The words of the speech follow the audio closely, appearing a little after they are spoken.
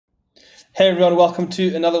Hey everyone, welcome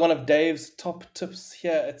to another one of Dave's top tips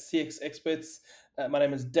here at CX Experts. My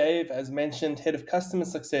name is Dave, as mentioned, head of customer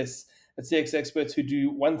success at CX Experts, who do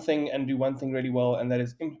one thing and do one thing really well, and that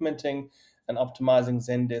is implementing and optimizing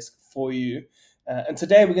Zendesk for you. And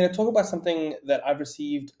today we're going to talk about something that I've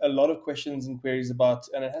received a lot of questions and queries about,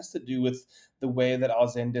 and it has to do with the way that our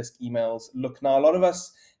Zendesk emails look. Now, a lot of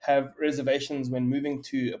us have reservations when moving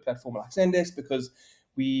to a platform like Zendesk because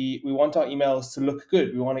we want our emails to look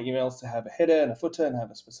good. We want our emails to have a header and a footer and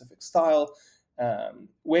have a specific style.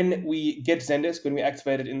 When we get Zendesk, when we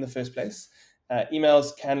activate it in the first place,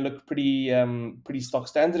 emails can look pretty stock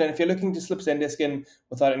standard. And if you're looking to slip Zendesk in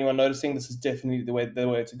without anyone noticing, this is definitely the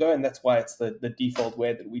way to go, and that's why it's the default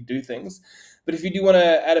way that we do things. But if you do want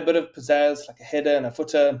to add a bit of pizzazz, like a header and a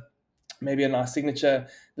footer, maybe a nice signature.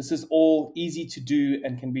 This is all easy to do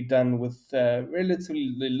and can be done with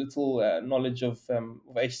relatively little knowledge of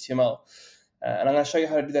HTML. And I'm going to show you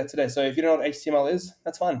how to do that today. So if you don't know what HTML is,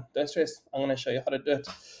 that's fine. Don't stress. I'm going to show you how to do it.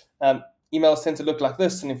 Emails tend to look like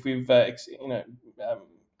this, and if we've um,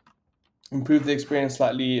 improved the experience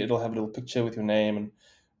slightly, it'll have a little picture with your name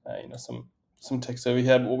and some text over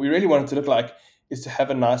here. But what we really want it to look like is to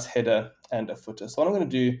have a nice header and a footer. So what I'm going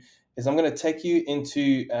to do is I'm going to take you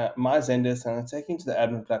into my Zendesk, and I'm going to take you into the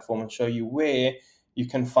admin platform and show you where you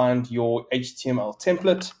can find your HTML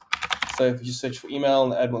template. So if you just search for email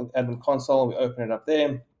in the admin console, we open it up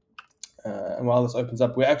there. And while this opens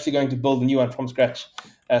up, we're actually going to build a new one from scratch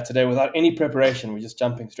today without any preparation. We're just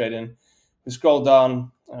jumping straight in. We scroll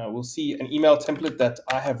down, we'll see an email template that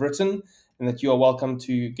I have written and that you are welcome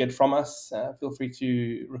to get from us. Feel free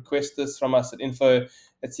to request this from us at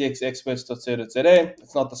info@cxexperts.co.za.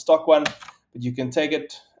 It's not the stock one, but you can take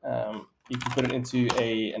it. You can put it into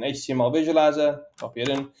an HTML visualizer, copy it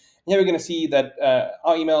in. And here we're going to see that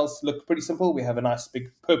our emails look pretty simple. We have a nice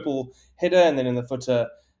big purple header, and then in the footer,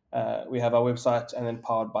 we have our website, and then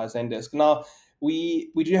powered by Zendesk. Now, we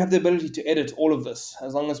do have the ability to edit all of this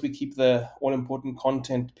as long as we keep the all-important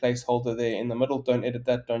content placeholder there in the middle. Don't edit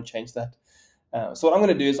that, don't change that. So what I'm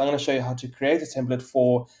going to do is I'm going to show you how to create a template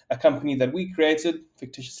for a company that we created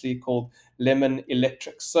fictitiously called Lemon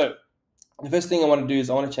Electric. So the first thing I want to do is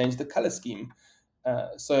I want to change the color scheme.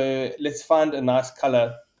 So let's find a nice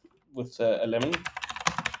color with a lemon.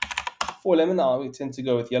 For lemon, we tend to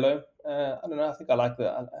go with yellow. I don't know, I think I like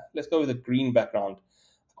let's go with a green background.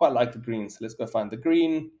 I quite like the green, so let's go find the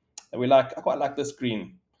green that we like. I quite like this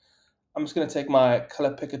green. I'm just going to take my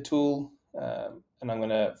color picker tool and I'm going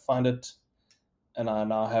to find it, and I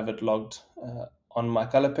now have it logged on my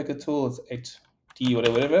color picker tool. It's 8D,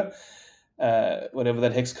 whatever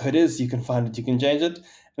that hex code is. You can find it, you can change it.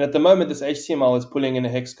 And at the moment, this HTML is pulling in a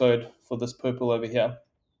hex code for this purple over here.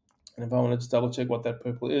 And if I want to just double check what that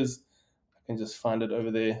purple is, I can just find it over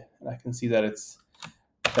there, and I can see that it's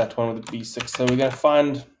that one with the B6. So we're going to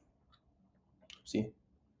find, let's see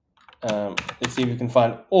if we can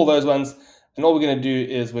find all those ones. And all we're going to do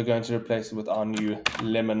is we're going to replace it with our new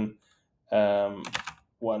lemon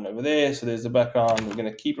one over there. So there's the background. We're going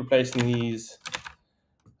to keep replacing these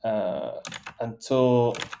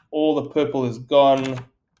until all the purple is gone. And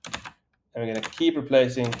we're going to keep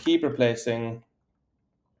replacing.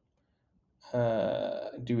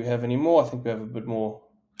 Do we have any more? I think we have a bit more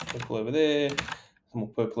purple over there. Some more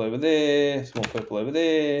purple over there. Some more purple over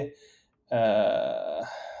there.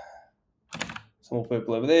 Some more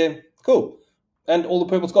purple over there. Cool. And all the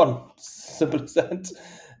purple's gone. Simple as that.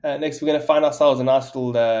 Next, we're going to find ourselves a nice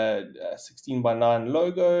little 16 by 9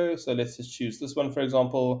 logo. So let's just choose this one, for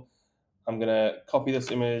example. I'm going to copy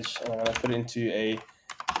this image and I'm going to put it into a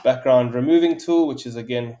background removing tool, which is,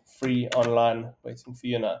 again, free online, waiting for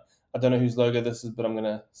you now. I don't know whose logo this is, but I'm going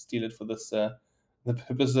to steal it for this the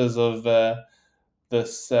purposes of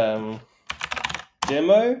this demo.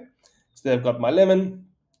 So they've got my lemon.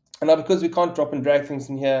 And now, because we can't drop and drag things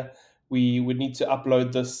in here, we would need to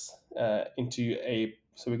upload this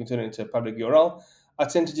so we can turn it into a public URL. I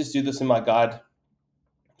tend to just do this in my guide.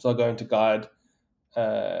 So I'll go into guide.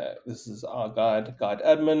 This is our guide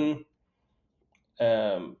admin,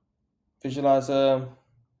 visualizer.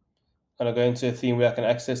 And I'll go into a theme where I can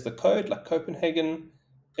access the code, like Copenhagen,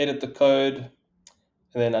 edit the code, and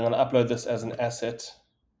then I'm going to upload this as an asset.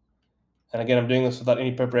 And again, I'm doing this without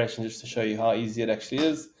any preparation, just to show you how easy it actually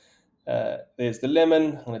is. There's the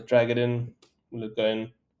lemon. I'm going to drag it in. Will it go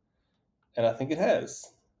in? And I think it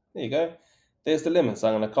has. There you go. There's the lemon. So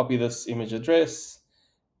I'm going to copy this image address,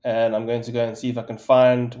 and I'm going to go and see if I can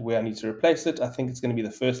find where I need to replace it. I think it's going to be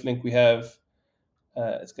the first link we have.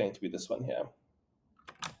 It's going to be this one here.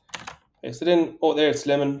 Paste it in. Oh, there it's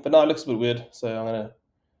lemon, but now it looks a bit weird. So I'm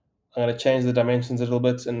gonna change the dimensions a little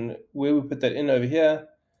bit, and where we put that in over here,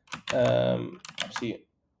 See,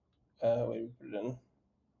 where we put it in.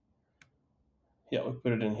 Yeah, we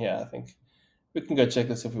put it in here, I think. We can go check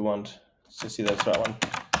this if we want to see that's the right one.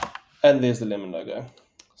 And there's the lemon logo.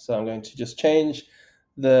 So I'm going to just change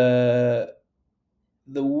the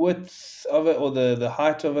width of it, or the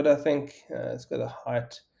height of it, I think. Let's go the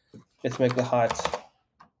height. Let's make the height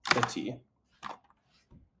 30.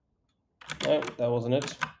 No, that wasn't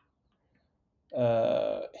it.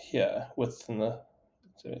 Here, width in the,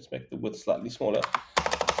 so let's make the width slightly smaller.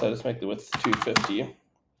 So let's make the width 250.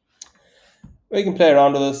 We can play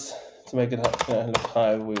around with this to make it look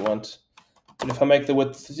however we want. But if I make the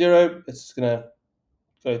width 0, it's just going to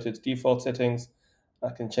go to its default settings. I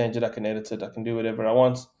can change it, I can edit it, I can do whatever I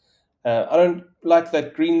want. I don't like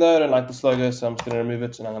that green though, I don't like this logo, so I'm just going to remove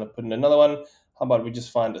it and I'm going to put in another one. How about we just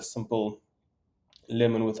find a simple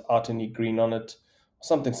lemon without any green on it,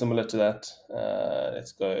 something similar to that.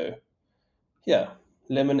 Let's go here,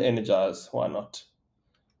 lemon energize, why not?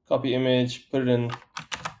 Copy image, put it in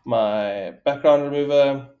my background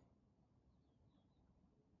remover.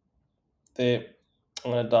 There,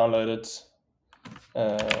 I'm going to download it.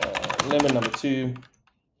 Lemon number 2,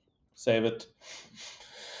 save it.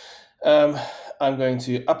 I'm going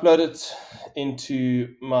to upload it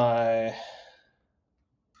into my,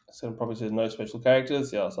 so it probably says no special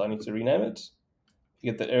characters. Yeah, so I need to rename it. If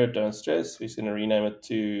you get that error, don't stress. We're just going to rename it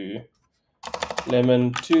to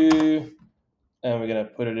lemon 2, and we're going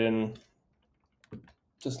to put it in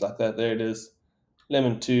just like that. There it is,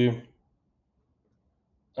 lemon 2.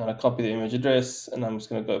 I'm going to copy the image address, and I'm just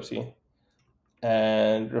going to go up here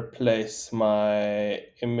and replace my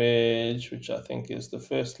image, which I think is the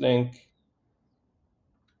first link.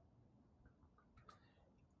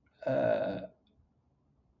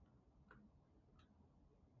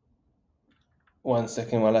 One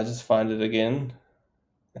second while I just find it again.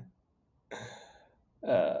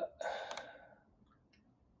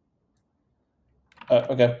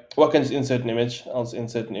 Okay, well, I can just insert an image. I'll just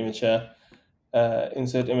insert an image here.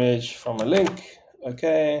 Insert image from a link.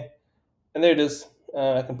 Okay, and there it is.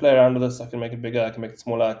 I can play around with this. I can make it bigger. I can make it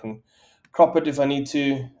smaller. I can crop it if I need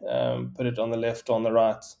to. Put it on the left or on the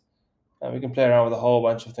right. We can play around with a whole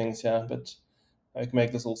bunch of things here, but I can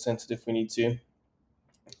make this all sensitive if we need to.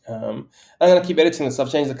 I'm going to keep editing this.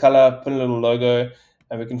 I've changed the color, put in a little logo,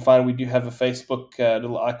 and we can find we do have a Facebook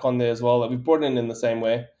little icon there as well that we've brought in the same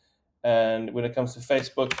way. And when it comes to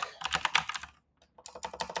Facebook,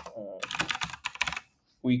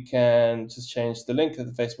 we can just change the link that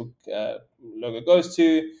the Facebook logo goes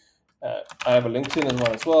to. I have a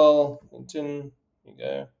LinkedIn as well. LinkedIn, here you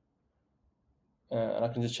go. And I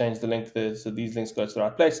can just change the link there, so these links go to the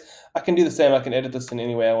right place. I can do the same. I can edit this in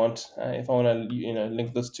any way I want. If I want to,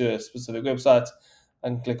 link this to a specific website, I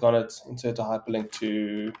can click on it, insert a hyperlink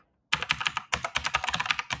to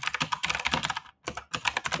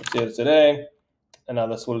Here Today, and now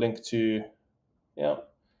this will link to,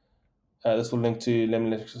 this will link to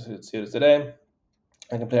Lemon Here Today.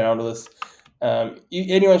 I can play around with this.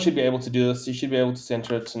 Anyone should be able to do this. You should be able to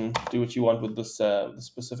center it and do what you want with this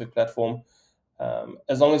specific platform.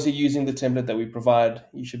 As long as you're using the template that we provide,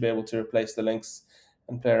 you should be able to replace the links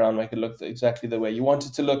and play around, make it look exactly the way you want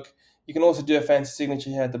it to look. You can also do a fancy signature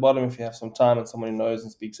here at the bottom if you have some time and someone who knows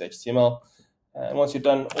and speaks HTML. And once you're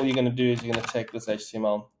done, all you're going to do is you're going to take this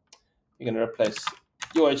HTML, you're going to replace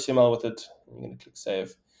your HTML with it, and you're going to click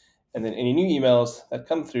save. And then any new emails that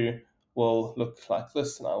come through will look like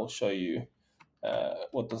this, and I will show you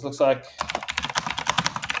what this looks like.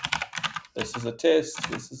 This is a test.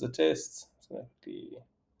 This is a test. So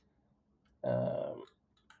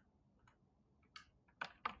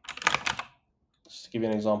just to give you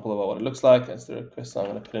an example of what it looks like. As the request, I'm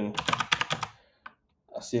going to put in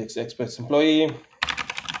a CX Experts employee.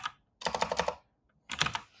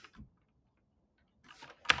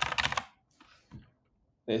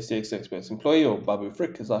 There's CX Experts employee, or Babu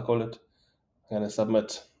Frick as I call it. I'm going to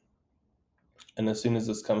submit. And as soon as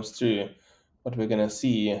this comes through, what we're going to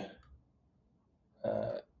see,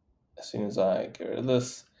 as soon as I get rid of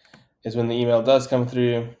this, is when the email does come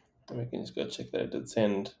through, and we can just go check that it did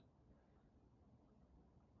send.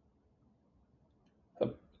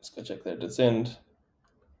 Let's go check that it did send.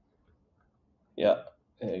 Yeah,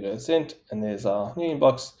 there you go, sent. And there's our new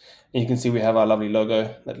inbox. And you can see we have our lovely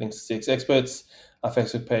logo that links to CX Experts, our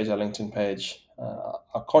Facebook page, our LinkedIn page,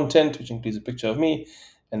 our content, which includes a picture of me,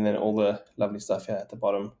 and then all the lovely stuff here at the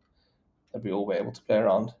bottom that we all were able to play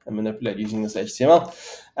around and manipulate using this HTML.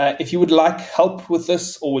 If you would like help with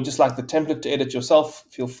this, or would just like the template to edit yourself,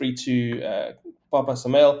 feel free to pop us a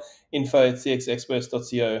mail,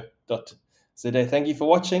 info@cxexperts.co.za. Thank you for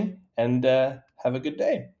watching, and have a good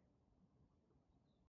day.